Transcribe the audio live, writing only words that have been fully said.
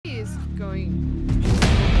going.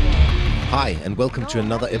 Hi, and welcome to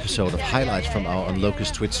another episode of highlights from our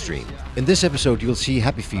ONLocus Twitch stream. In this episode, you'll see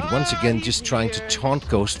HappyFeet once again just trying to taunt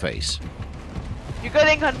Ghostface. You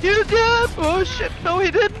getting confused? Oh shit, no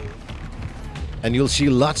he didn't. And you'll see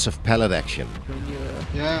lots of pallet action.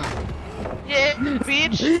 Yeah. Yeah,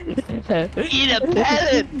 bitch. Eat a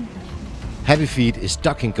pallet. HappyFeet is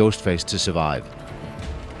ducking Ghostface to survive.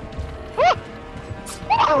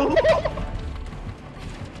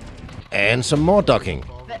 And some more ducking.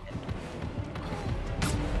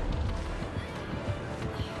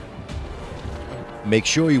 Make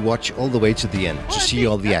sure you watch all the way to the end to see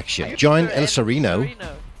all the action. Join ElSarino,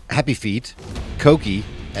 HappyFeet, Cokie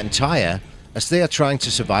and Tarja as they are trying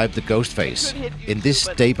to survive the Ghostface in this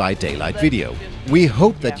Day by Daylight video. We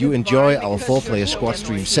hope that you enjoy our 4-player squad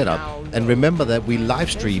stream setup, and remember that we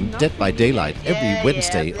live stream Dead by Daylight every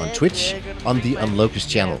Wednesday on Twitch on the ONLocus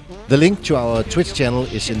channel. The link to our Twitch channel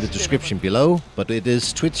is in the description below, but it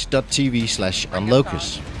is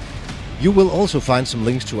twitch.tv/ONLocus. You will also find some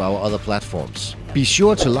links to our other platforms. Be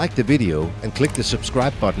sure to like the video and click the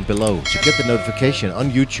subscribe button below to get the notification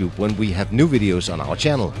on YouTube when we have new videos on our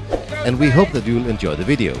channel. And we hope that you'll enjoy the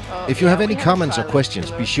video. If you have any comments or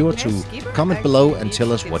questions, be sure to comment below and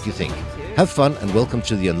tell us what you think. Have fun and welcome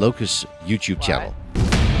to the ONLocus YouTube channel.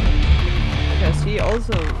 Because he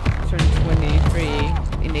also turned 23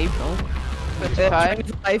 in April.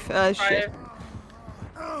 25? Shit.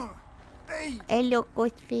 Hello,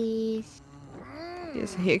 Ghostface.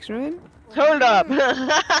 Yes, Hexron. Hold up. He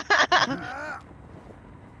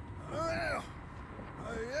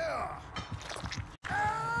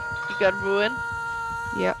got ruined.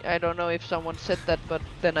 Yeah. I don't know if someone said that, but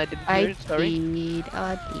then I didn't hear it, sorry.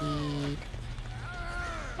 I did.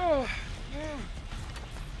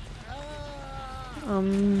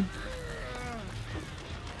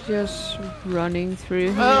 Just running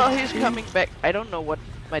through here. Oh, he's coming back. I don't know what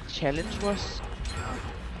my challenge was.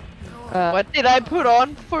 What did I put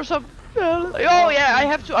on for some... Oh yeah, I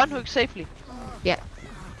have to unhook safely. Yeah.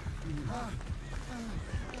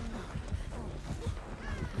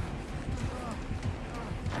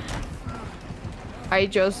 I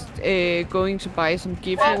just going to buy some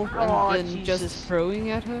giffle and then just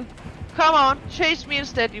throwing at her. Come on, chase me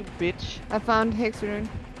instead, you bitch. I found Hexron.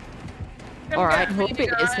 Or I hope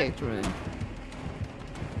it is Hexron.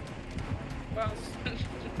 Well,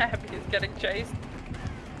 Happy is getting chased.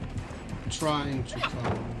 Trying to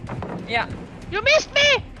come. Yeah, You missed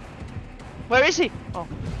me! Where is he? Oh,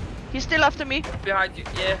 he's still after me. behind you.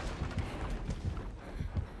 Yeah.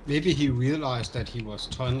 Maybe he realized that he was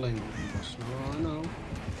tunneling. No.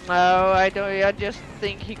 No, I don't. I just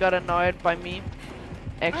think he got annoyed by me.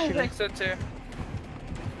 I Actually, think so too.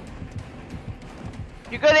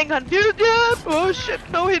 you getting confused? Yeah. Oh shit!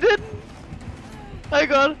 No, he didn't. I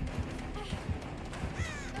got.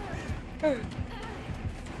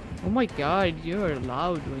 Oh my god, you're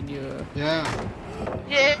loud when you're... Yeah.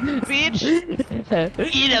 Yeah, bitch.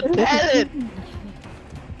 Eat a pallet.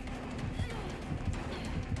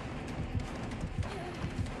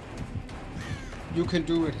 You can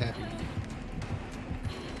do it, Happy.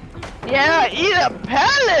 Yeah, eat a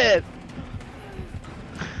pallet.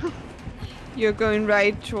 You're going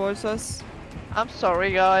right towards us. I'm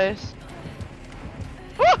sorry, guys.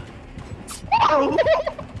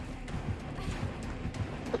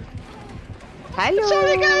 Hello!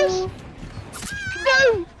 Sorry, guys.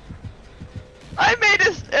 No. I made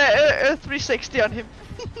a 360 on him.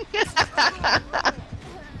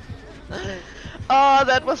 Oh,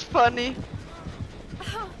 that was funny.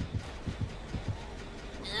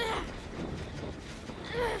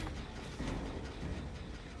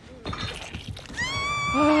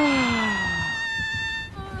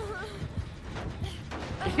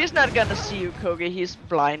 If he's not gonna see you, Cokie, he's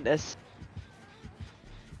blind as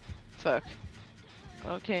fuck.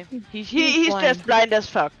 Okay, he's just blind as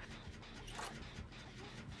fuck.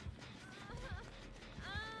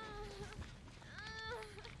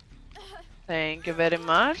 Thank you very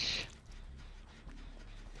much.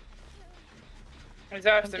 He's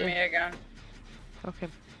after Okay. me again. Okay.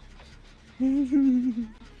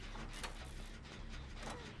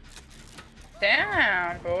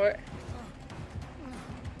 Damn, boy.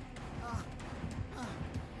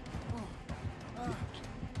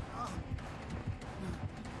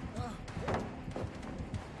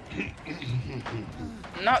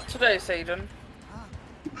 Not today, Satan.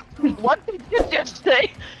 What did you just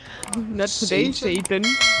say? Not today, Satan.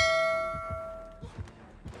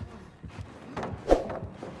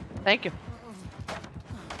 Thank you.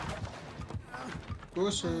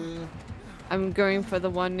 Pussy. I'm going for the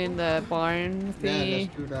one in the barn, Yeah,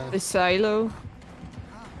 let's do the that. silo.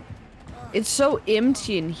 It's so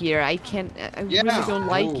empty in here. I can't. I Yeah. really don't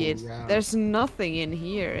like Oh, it. yeah. There's nothing in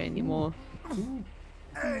here anymore.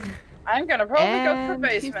 I'm gonna probably go to the And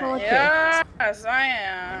he's basement. not Yes, I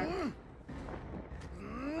am.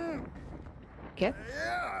 Cat.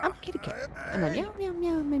 I'm kitty cat. I'm a meow meow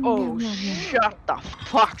meow meow meow Oh, meow meow. shut the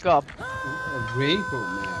fuck up. A rainbow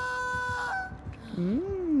map.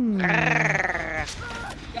 Mmm.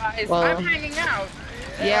 Guys, Well, I'm hanging out.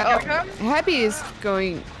 Yeah, Come. Happy is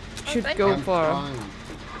going. Should thank go you. I'm for. fine.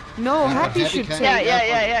 No, Yeah, Happy Happy should can- take.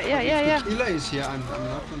 Yeah. If the killer is here, I'm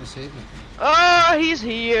not gonna save him. Oh, he's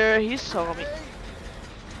here. He saw me.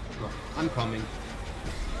 Well, I'm coming.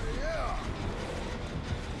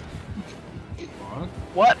 What?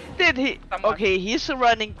 What did he? Someone. Okay, he's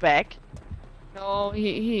running back. No,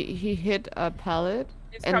 he hit a pallet.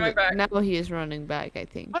 He's And coming back. now he is running back, I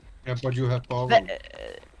think. Yeah, but you have borrowed.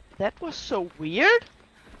 That was so weird.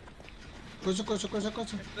 Go.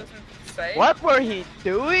 Doesn't say. What were he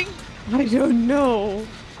doing? I don't know.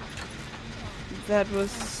 That was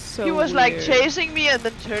so He was like weird. chasing me and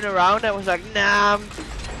then turned around and was like, nah, I'm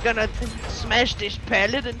gonna smash this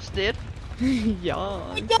pallet instead. Yeah.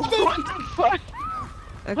 What the fuck?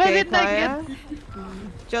 Why Okay, didn't I Tarja.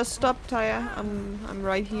 Just stop, Tarja. I'm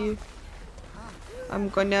right here. I'm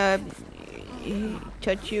gonna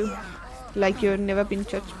touch you like you've never been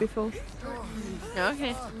touched before.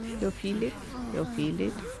 Okay. You'll feel it. You'll feel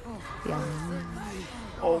it. Yeah.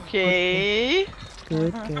 Okay.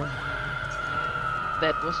 Good girl.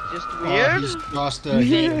 That was just Oh, weird. he's just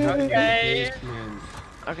here in the Okay. basement.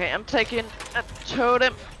 Okay, I'm taking a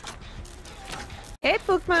totem. Hey,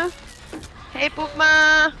 Bookma. Hey,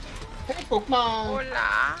 Bookma. Hey, Pokemon!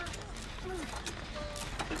 Hola.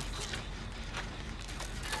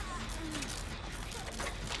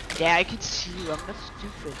 Yeah, I can see you. I'm not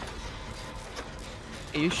stupid.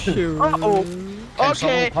 Are you sure? Uh-oh. Can Okay.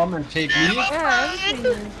 someone come and take me? Yeah,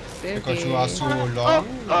 everything is Because you are so okay. long,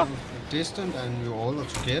 oh. distant, and you all are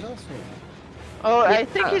together. So. Oh, I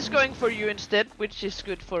think he's going for you instead, which is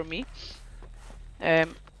good for me.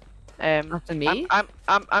 After me?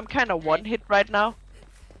 I'm kind of one hit right now.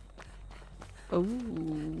 Oh.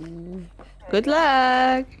 Good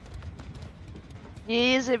luck.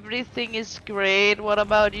 Yes, everything is great. What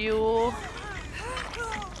about you?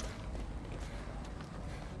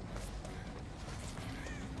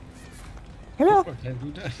 Hello. I can't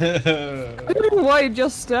do that. I don't know why it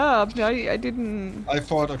just stopped. I didn't. I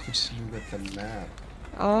thought I could see you at the map.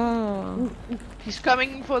 Oh. He's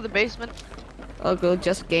coming for the basement. I'll go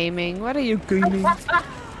just gaming. What are you gaming? Oh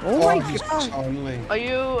Oh, my he's god. tunneling. Are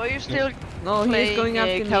you still No, he's playing going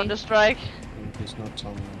after me. Counter Strike? He's not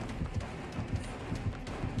tunneling.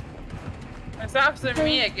 It's after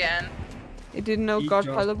me again. It didn't know He God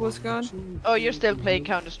just Pilot was wanted gone. Oh, you're still playing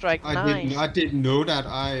Counter Strike. Nice. I didn't know that.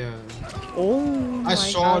 I Oh.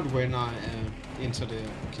 saw it when I entered the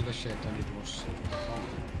killer shed and it was.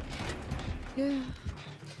 Yeah.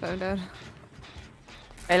 Found out.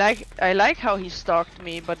 I like how he stalked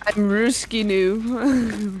me, but I'm risky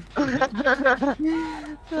new.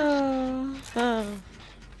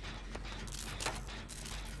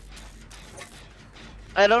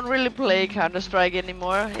 I don't really play Counter Strike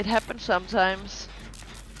anymore. It happens sometimes.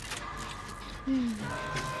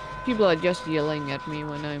 People are just yelling at me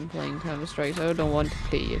when I'm playing Counter Strike, so I don't want to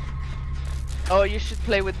play it. Oh, you should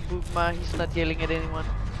play with Boogma. He's not yelling at anyone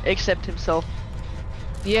except himself.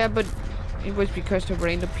 Yeah, but it was because of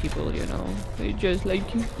random people, you know. They just like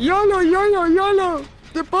yellow, yellow, yellow.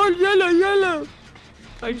 The ball, yellow, yellow.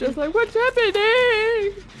 I'm just like, what's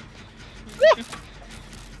happening?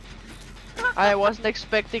 I wasn't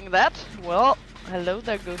expecting that. Well, hello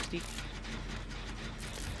there, Ghosty.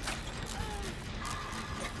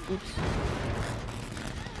 Oops.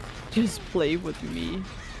 Just play with me.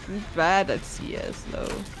 I'm bad at CS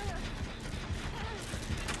though.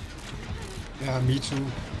 Yeah, me too.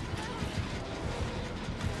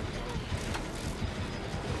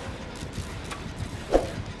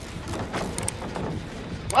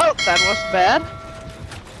 Well, that was bad.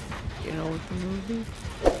 You know what the movie?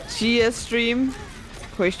 CS stream?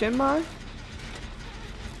 Question mark?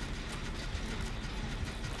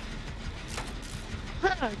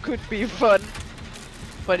 Could be fun.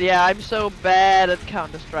 But yeah, I'm so bad at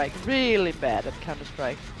Counter Strike. Really bad at Counter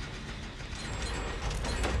Strike.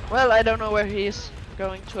 Well, I don't know where he is.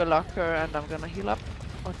 Going to a locker and I'm gonna heal up.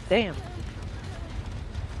 Oh, damn.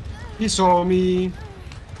 He saw me.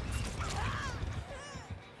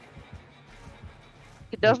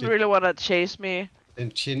 He doesn't really want to chase me.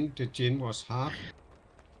 And the gin was hard.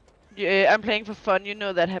 Yeah, I'm playing for fun. You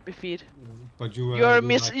know that, HappyFeet. But you You are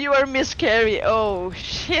like- Miss Carey. Oh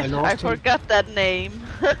shit! I lost I him. forgot that name.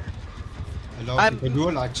 I love it. But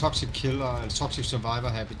you're like toxic killer and toxic survivor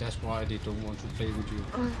happy. That's why they don't want to play with you.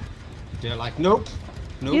 They're like, nope.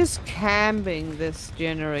 Nope. He's camping this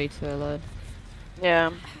generator, lad.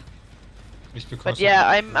 Yeah. It's because But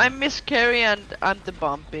yeah, I'm Miss Carrie and I'm the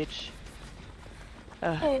bomb bitch.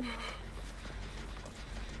 Well,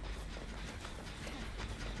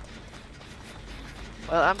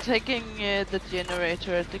 I'm taking the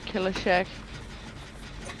generator at the killer shack.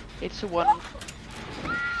 It's a one.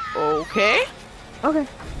 Okay. Okay.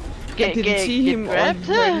 I didn't see him grabbed.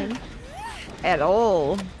 At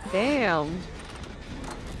all. Damn.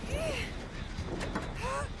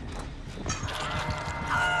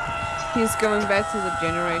 He's going back to the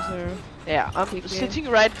generator. Yeah, I'm sitting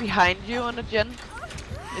right behind you on a gen.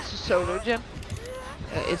 It's a solo gen.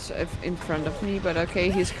 It's in front of me, but okay,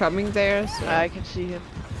 he's coming there, so... I can see him.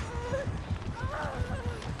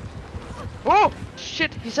 Oh!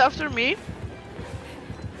 Shit, he's after me.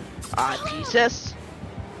 Ah, Jesus.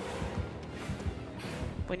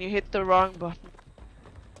 When you hit the wrong button.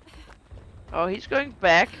 Oh, he's going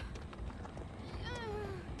back.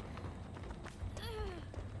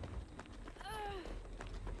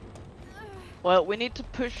 Well, we need to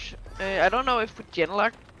push. I don't know if we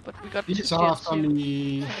genlock, but we got He's to after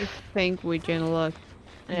me. I think we genlock.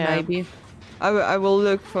 Yeah. Maybe. I will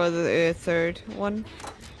look for the third one.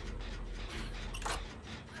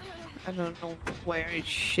 I don't know where it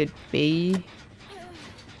should be.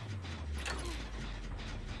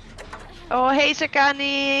 Oh, hey,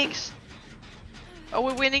 Saganix! Are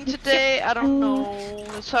we winning today? I don't know.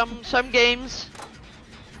 Some games.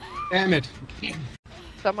 Damn it.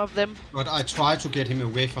 Some of them. But I try to get him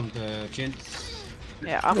away from the gen.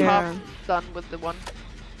 Yeah, I'm half done with the one.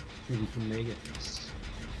 We can make it.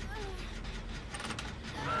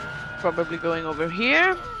 Probably going over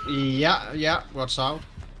here. Yeah, what's out?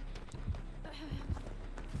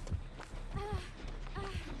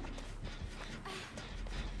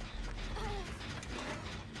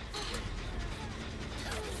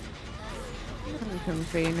 Come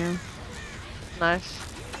for you now. Nice.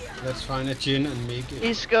 Let's find a gen and make it.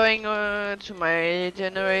 He's going to my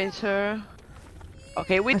generator.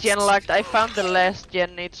 Okay, we genlocked. I found the last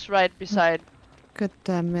gen. It's right beside. God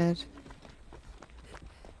damn it.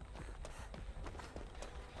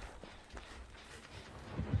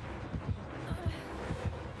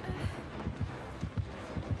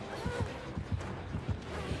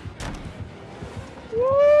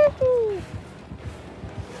 Woohoo!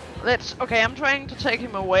 Okay, I'm trying to take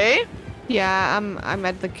him away. Yeah, I'm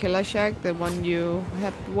at the killer shack, the one you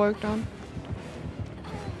had worked on.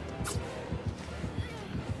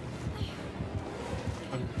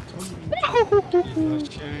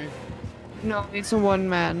 No, it's a one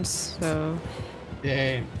man, so...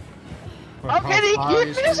 Yeah. How can he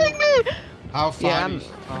keep missing me? How far yeah,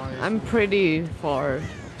 I'm pretty far.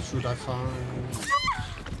 Should I find...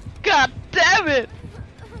 God damn it!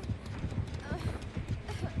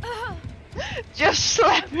 Just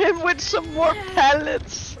slap him with some more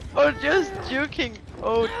pallets! Or just juking.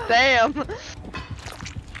 Oh damn!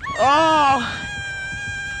 Oh!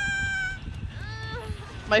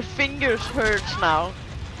 My fingers hurt now.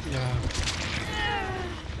 Yeah.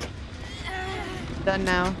 Done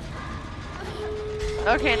now.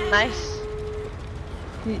 Okay, nice.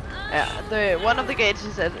 Yeah, the one of the gates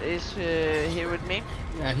is here with me.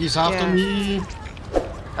 Yeah, he's after me.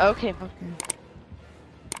 Okay.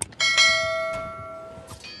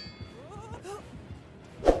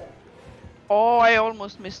 Oh, I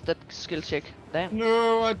almost missed that skill check. Damn.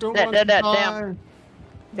 No, I don't want to die. Damn.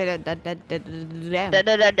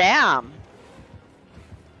 Damn.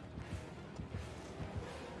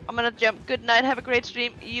 I'm gonna jump. Good night. Have a great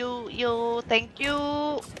stream. Thank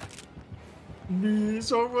you. Please,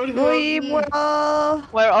 someone help Where me.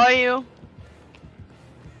 Where are you?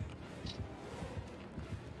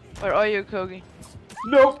 Where are you, Cokie?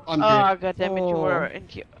 Nope, I'm Oh, dead. goddammit, you were in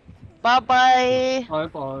here. Bye bye. Bye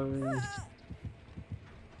bye.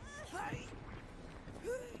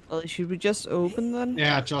 Well, should we just open then?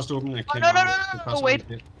 Yeah, just open the no, wait.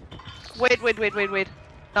 Wait.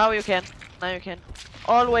 Now you can.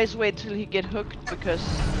 Always wait till he get hooked because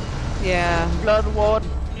blood ward,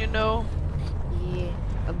 you know. Yeah,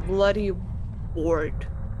 a bloody ward.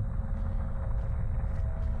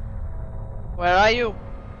 Where are you?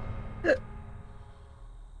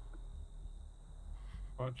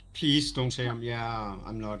 But please don't say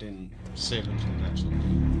I'm not in settings and that sort of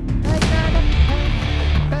thing.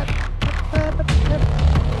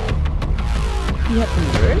 He had the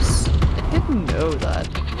nurse? I didn't know that.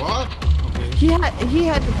 What? Okay. He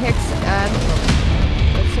had Hex and...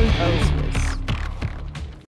 That's so close.